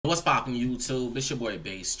What's poppin' YouTube? It's your boy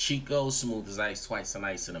Bass Chico, smooth as ice, twice and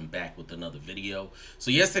ice, and I'm back with another video. So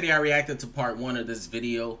yesterday I reacted to part 1 of this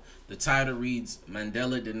video. The title reads,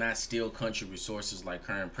 Mandela did not steal country resources like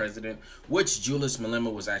current president, which Julius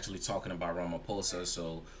Malema was actually talking about Ramaphosa.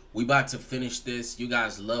 So we about to finish this. You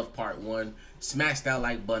guys love part 1. Smash that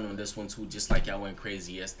like button on this one too, just like y'all went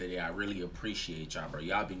crazy yesterday. I really appreciate y'all, bro.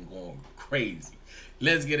 Y'all been going crazy.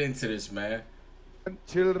 Let's get into this, man.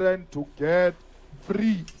 Children to get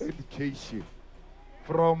free education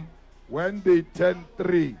from when they turn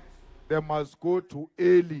 3. They must go to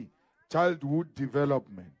early childhood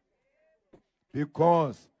development,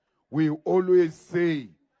 because we always say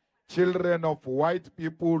children of white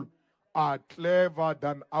people are clever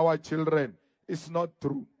than our children. It's not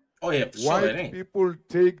true. Oh yeah, for sure it White ain't. people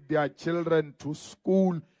take their children to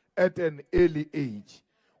school at an early age.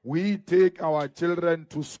 We take our children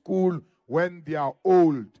to school when they are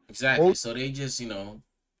old. Exactly. So they just, a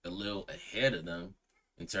little ahead of them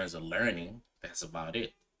in terms of learning. That's about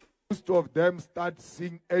it. Most of them start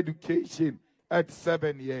seeing education at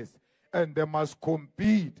 7 years, and they must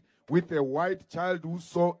compete with a white child who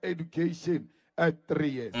saw education at 3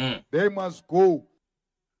 years. They must go.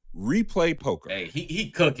 Replay poker. Hey, he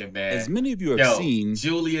cooking, man. As many of you have seen,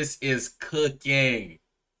 Julius is cooking.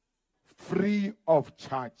 Free of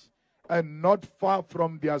charge and not far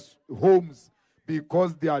from their homes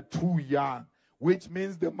because they are too young, which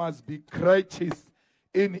means there must be crutches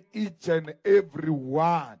in each and every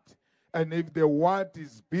ward. And if the ward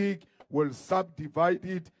is big, we'll subdivide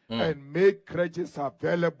it and make crutches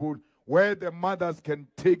available where the mothers can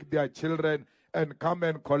take their children and come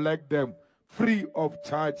and collect them free of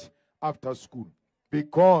charge after school.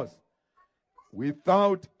 Because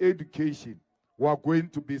without education, we are going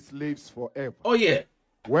to be slaves forever. Oh, yeah.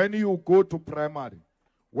 When you go to primary,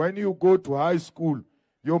 when you go to high school,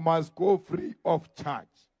 you must go free of charge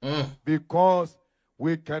because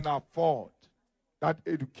we can afford that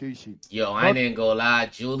education. Yo, I ain't gonna lie,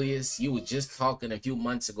 Julius, you were just talking a few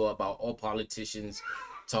months ago about all politicians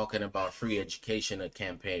talking about free education and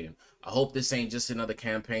campaign. I hope this ain't just another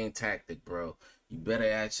campaign tactic, bro. You better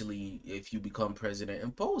actually, if you become president,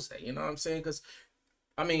 impose that. You know what I'm saying? Because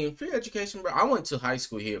I mean, free education, bro. I went to high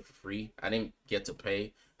school here for free. I didn't get to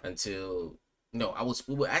pay until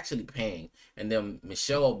we were actually paying, and then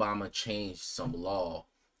Michelle Obama changed some law,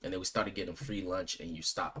 and then we started getting free lunch, and you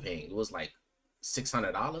stopped paying. It was like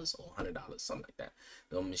 $600 or $100, something like that.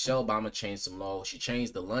 Then Michelle Obama changed some law. She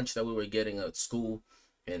changed the lunch that we were getting at school,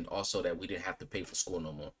 and also that we didn't have to pay for school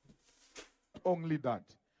no more. Only that,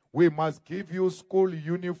 we must give you school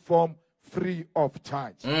uniform free of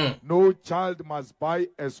charge. No child must buy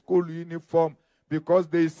a school uniform because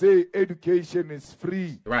they say education is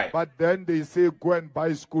free. Right. But then they say go and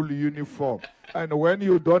buy school uniform. And when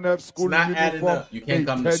you don't have school uniform, you can't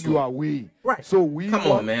come they to turn you school. away. Right. So we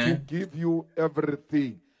want man. to give you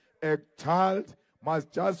everything. A child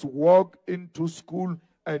must just walk into school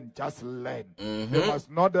and just learn. They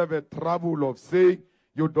must not have a trouble of saying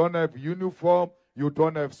you don't have uniform, you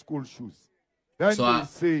don't have school shoes. Then So they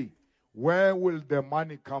say, where will the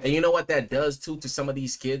money come from? And you know what that does too to some of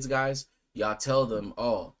these kids, guys? Y'all tell them,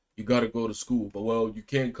 oh, you got to go to school, but well, you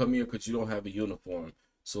can't come here because you don't have a uniform,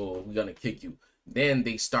 so we're going to kick you. Then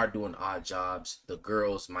they start doing odd jobs. The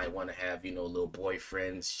girls might want to have, little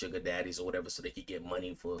boyfriends, sugar daddies or whatever, so they can get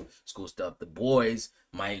money for school stuff. The boys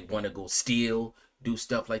might want to go steal, do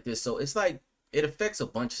stuff like this. So it's like, it affects a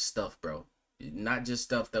bunch of stuff, bro. Not just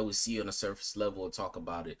stuff that we see on the surface level or talk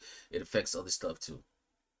about it. It affects other stuff too.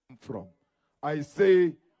 From. I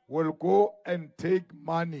say, we'll go and take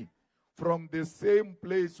money from the same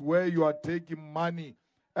place where you are taking money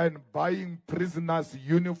and buying prisoners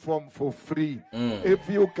uniform for free. If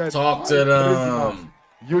you can Talk buy to prisoners them.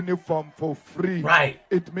 uniform for free, Right.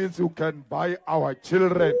 it means you can buy our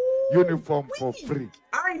children uniform for free.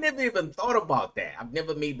 I never even thought about that. I've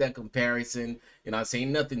never made that comparison. I'm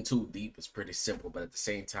saying nothing too deep. It's pretty simple, but at the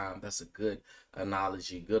same time, that's a good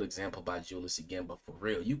analogy, good example by Julius again. But for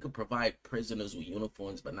real, you can provide prisoners with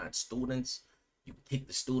uniforms, but not students. You can kick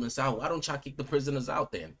the students out. Why don't y'all kick the prisoners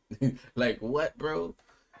out then? Like what, bro?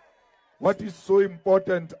 What is so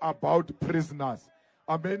important about prisoners?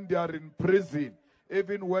 I mean, they are in prison.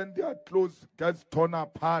 Even when their clothes gets torn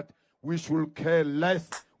apart, we should care less.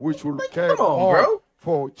 We should care more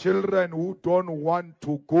for children who don't want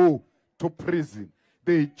to go to prison.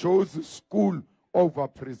 They chose school over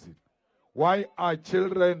prison. Why are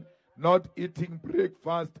children not eating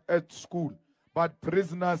breakfast at school, but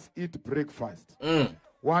prisoners eat breakfast?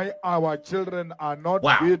 Why our children are not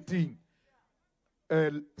getting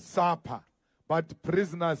supper, but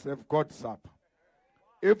prisoners have got supper?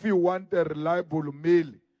 If you want a reliable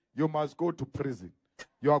meal, you must go to prison.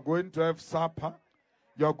 You are going to have supper.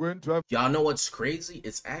 You are going to have... Y'all know what's crazy?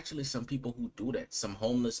 It's actually some people who do that. Some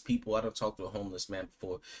homeless people. I don't talk to a homeless man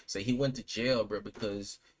before. Say he went to jail, bro,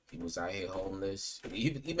 because he was out here homeless.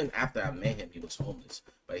 Even after I met him, he was homeless.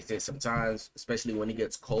 But he said sometimes, especially when it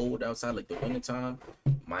gets cold outside, like the wintertime,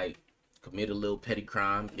 might commit a little petty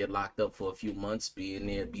crime, get locked up for a few months, be in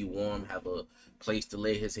there, be warm, have a place to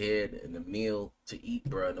lay his head, and a meal to eat,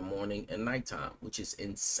 bro, in the morning and nighttime, which is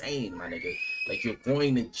insane, my nigga. Like, you're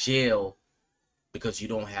going to jail because you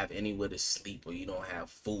don't have anywhere to sleep or you don't have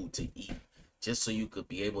food to eat, just so you could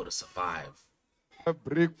be able to survive. Have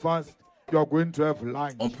breakfast, you're going to have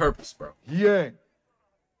lunch. On purpose, bro. Here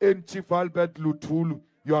in Chief Albert Lutulu,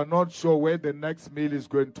 you are not sure where the next meal is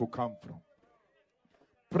going to come from.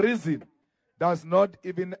 Prison does not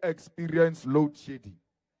even experience load shedding.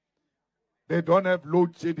 They don't have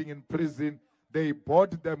load shedding in prison. They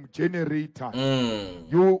bought them generators.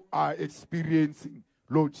 You are experiencing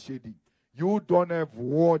load shedding. You don't have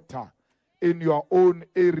water in your own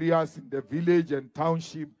areas, in the village and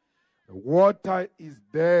township. Water is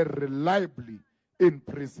there reliably in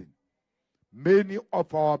prison. Many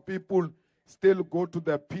of our people still go to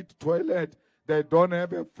the pit toilet. They don't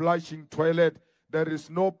have a flushing toilet. There is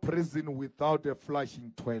no prison without a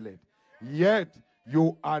flushing toilet. Yet,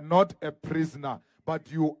 you are not a prisoner,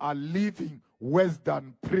 but you are living worse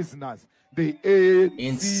than prisoners. The ANC...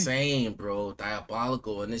 Insane, bro.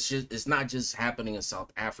 Diabolical. And it's not just happening in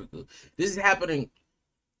South Africa. This is happening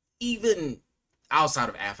even outside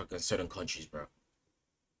of Africa in certain countries, bro.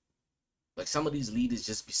 Like, some of these leaders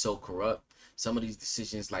just be so corrupt. Some of these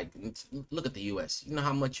decisions, like, look at the U.S. You know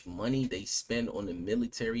how much money they spend on the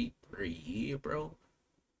military per year, bro?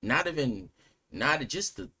 Not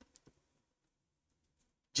just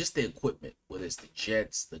the equipment, whether it's the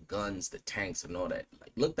jets, the guns, the tanks, and all that.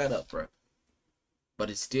 Like, look that up, bro. But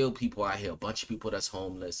it's still people out here, a bunch of people that's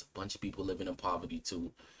homeless, a bunch of people living in poverty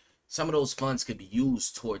too. Some of those funds could be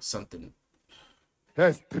used towards something.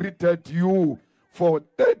 Has treated you for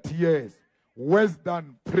 30 years worse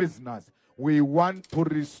than prisoners. We want to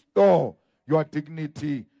restore your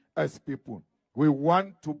dignity as people. We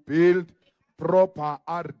want to build proper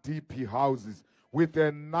RDP houses with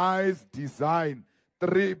a nice design,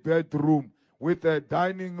 3-bedroom, with a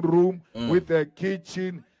dining room, with a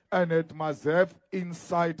kitchen, and it must have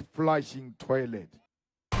inside flushing toilet.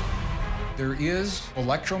 There is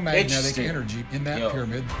electromagnetic energy in that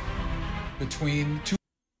pyramid between two.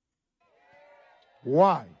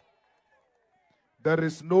 Why? There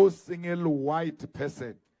is no single white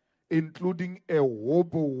person, including a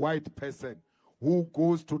hobo white person, who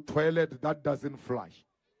goes to toilet that doesn't flush.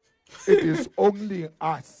 It is only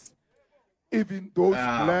us. Even those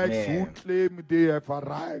blacks who claim they have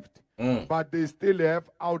arrived, but they still have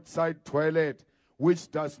outside toilet,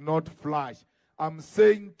 which does not flush. I'm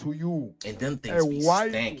saying to you, and them things be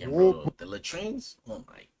stinking, bro. The latrines, oh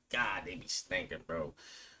my God, they be stinking, bro.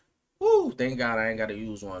 Woo, thank God I ain't got to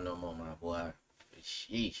use one no more, my boy.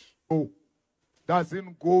 Sheesh.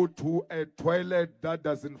 Doesn't go to a toilet that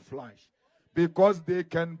doesn't flush, because they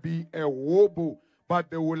can be a hobo,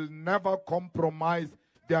 but they will never compromise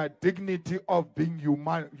their dignity of being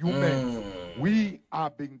human. We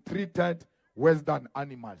are being treated worse than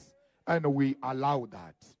animals, and we allow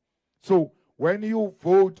that. So when you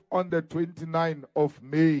vote on the 29th of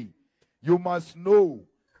May, you must know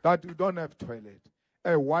that you don't have toilet.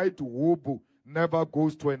 A white hobo never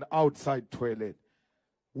goes to an outside toilet.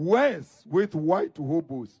 Worse with white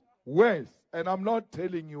hobos. Worse. And I'm not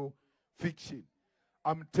telling you fiction.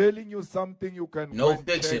 I'm telling you something you can no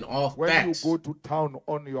fiction, all when facts. You go to town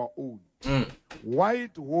on your own.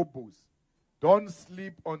 White hobos don't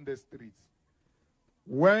sleep on the streets.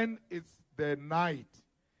 When it's the night,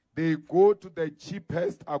 they go to the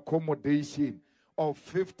cheapest accommodation of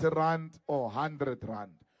 50 rand or 100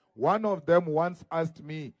 rand. One of them once asked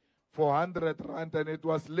me for 100 rand, and it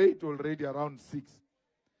was late already, around 6.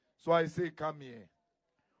 So I say, come here.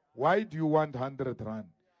 Why do you want 100 rand?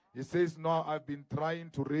 He says, no, I've been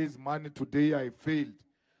trying to raise money today. I failed.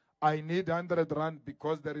 I need 100 rand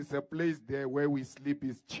because there is a place there where we sleep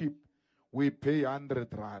is cheap. We pay 100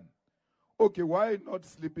 rand. Okay, why not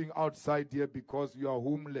sleeping outside here because you are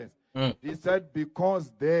homeless? He said,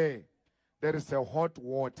 because there is a hot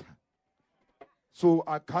water. So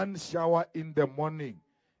I can't shower in the morning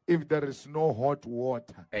if there is no hot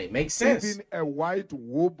water. Hey, makes sense. Even a white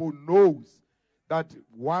hobo knows that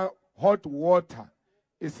hot water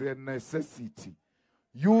is a necessity.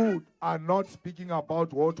 You are not speaking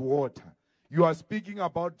about hot water. You are speaking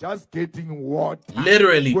about just getting water.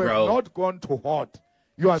 Literally, We're bro. not gone to hot.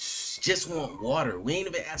 You are just want water. We ain't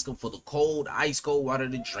even asking for the cold, ice cold water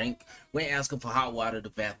to drink. We ain't asking for hot water to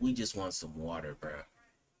bath. We just want some water, bro.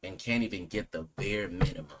 And can't even get the bare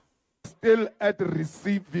minimum. Still at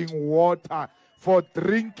receiving water for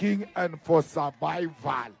drinking and for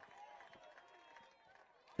survival.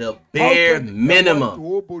 The bare minimum.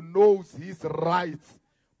 Who knows his rights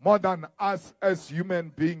more than us as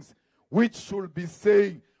human beings, which should be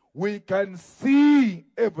saying we can see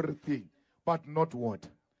everything but not water.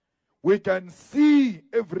 We can see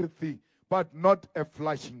everything but not a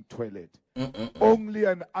flushing toilet. Only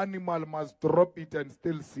an animal must drop it and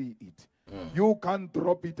still see it. You can't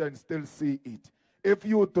drop it and still see it. If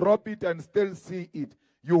you drop it and still see it,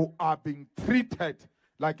 you are being treated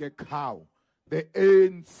like a cow. The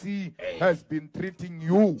ANC has been treating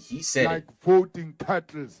you like voting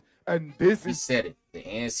cattle. And this he said it. The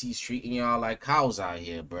ANC's treating y'all like cows out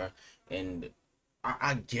here, bro. And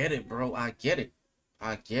I get it, bro. I get it.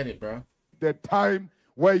 I get it, bro. The time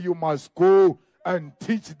where you must go and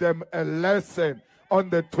teach them a lesson on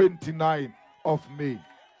the 29th of May.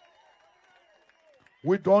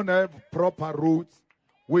 We don't have proper roads.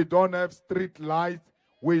 We don't have street lights.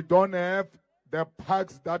 We don't have the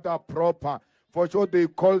parks that are proper. For sure, they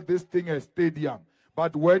call this thing a stadium.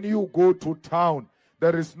 But when you go to town,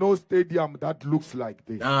 there is no stadium that looks like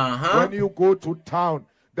this. When you go to town,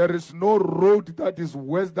 there is no road that is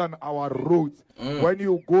worse than our roads. When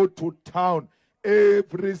you go to town,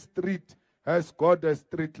 every street has got a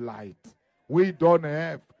street light. We don't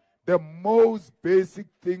have the most basic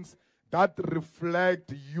things that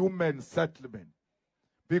reflect human settlement.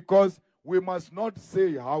 Because we must not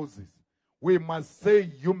say houses. We must say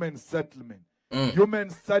human settlement. Human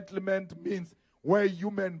settlement means where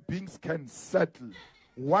human beings can settle.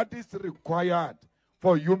 What is required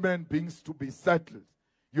for human beings to be settled?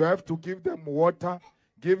 You have to give them water,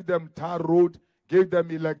 give them tar road, give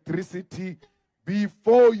them electricity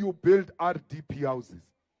before you build RDP houses.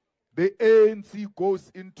 The ANC goes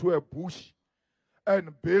into a bush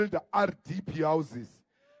and build RDP houses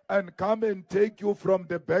and come and take you from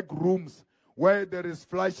the back rooms where there is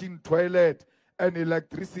flushing toilet and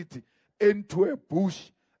electricity into a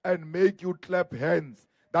bush and make you clap hands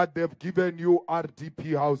that they've given you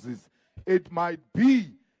RDP houses. It might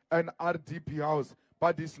be an RDP house,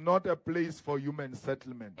 but it's not a place for human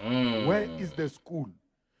settlement. Where is the school?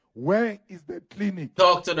 Where is the clinic?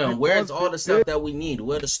 Talk to them. Where's all the stuff that we need?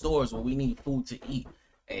 Where are the stores where we need food to eat?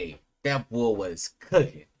 Hey, that boy was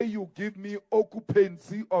cooking. You give me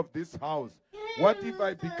occupancy of this house. What if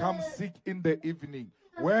I become sick in the evening?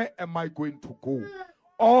 Where am I going to go?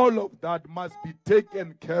 All of that must be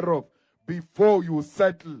taken care of before you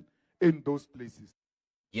settle in those places.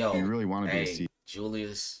 Yo, you really want to be a C.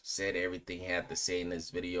 Julius said everything he had to say in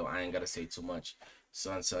this video. I ain't got to say too much.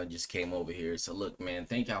 Son just came over here. So look, man,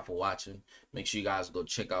 thank y'all for watching. Make sure you guys go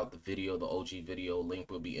check out the video, the OG video.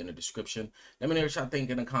 Link will be in the description. Let me know what y'all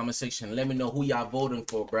think in the comment section. Let me know who y'all voting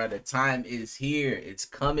for, bro. The time is here. It's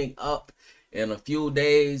coming up in a few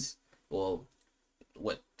days. Well,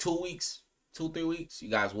 what, 2 weeks? 2-3 weeks? You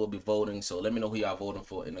guys will be voting. So let me know who y'all voting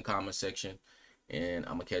for in the comment section. And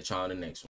I'm going to catch y'all on the next one.